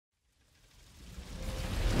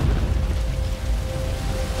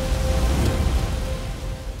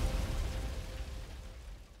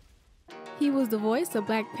He was the voice of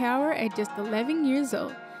Black Power at just 11 years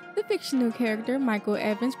old. The fictional character Michael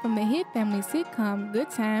Evans from the hit family sitcom Good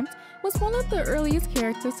Times was one of the earliest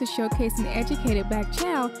characters to showcase an educated Black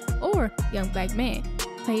child or young Black man.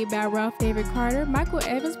 Played by Ralph David Carter, Michael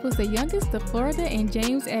Evans was the youngest of Florida and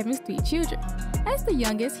James Evans' 3 children. As the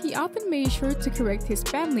youngest, he often made sure to correct his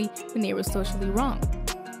family when they were socially wrong.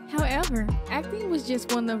 However, acting was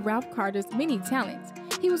just one of Ralph Carter's many talents.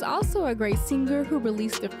 He was also a great singer who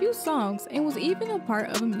released a few songs and was even a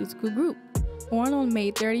part of a musical group. Born on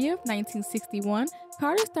May 30th, 1961,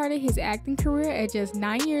 Carter started his acting career at just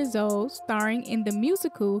 9 years old, starring in the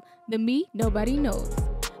musical The Me Nobody Knows.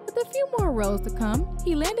 With a few more roles to come,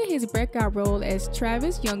 he landed his breakout role as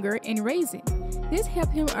Travis Younger in Raisin. This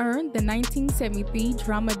helped him earn the 1973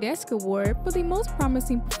 Drama Desk Award for the Most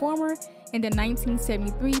Promising Performer and the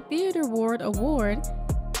 1973 Theatre Award.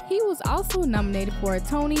 He was also nominated for a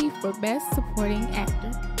Tony for Best Supporting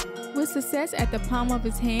Actor. With success at the palm of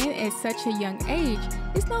his hand at such a young age,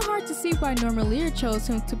 it's not hard to see why Norman Lear chose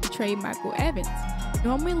him to portray Michael Evans.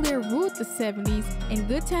 Norman Lear ruled the 70s, and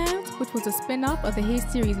Good Times, which was a spin-off of the hit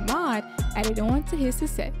series Maude, added on to his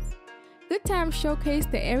success. Good Times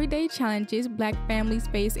showcased the everyday challenges Black families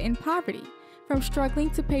face in poverty, from struggling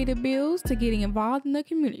to pay the bills to getting involved in the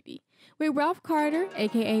community. With Ralph Carter,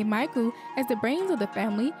 aka Michael, as the brains of the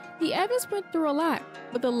family, the Evans went through a lot,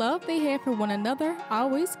 but the love they had for one another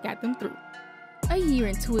always got them through. A year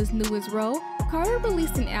into his newest role, Carter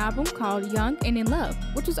released an album called Young and in Love,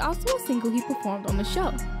 which was also a single he performed on the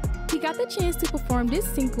show. He got the chance to perform this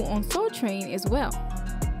single on Soul Train as well.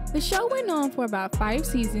 The show went on for about 5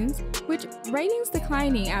 seasons, with ratings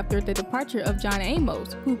declining after the departure of John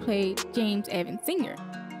Amos, who played James Evans Sr.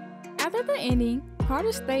 After the ending,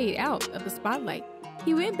 Carter stayed out of the spotlight.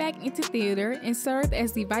 He went back into theater and served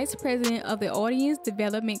as the vice president of the Audience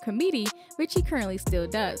Development Committee, which he currently still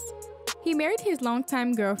does. He married his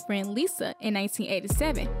longtime girlfriend Lisa in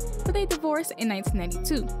 1987, but they divorced in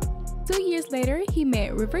 1992. 2 years later, he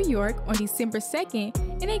met River York on December 2nd,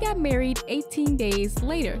 and they got married 18 days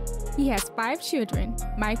later. He has 5 children,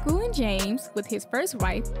 Michael and James with his first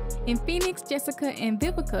wife, and Phoenix, Jessica, and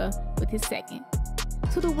Vivica with his second.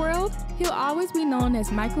 To the world, he'll always be known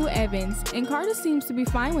as Michael Evans, and Carter seems to be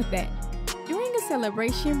fine with that. During a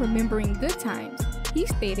celebration remembering Good Times, he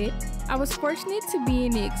stated, "I was fortunate to be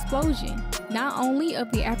in the explosion, not only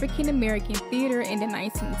of the African American theater in the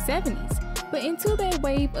 1970s, but into that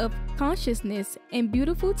wave of consciousness and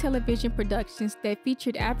beautiful television productions that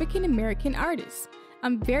featured African American artists.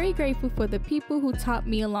 I'm very grateful for the people who taught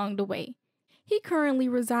me along the way." He currently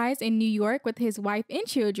resides in New York with his wife and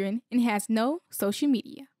children and has no social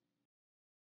media.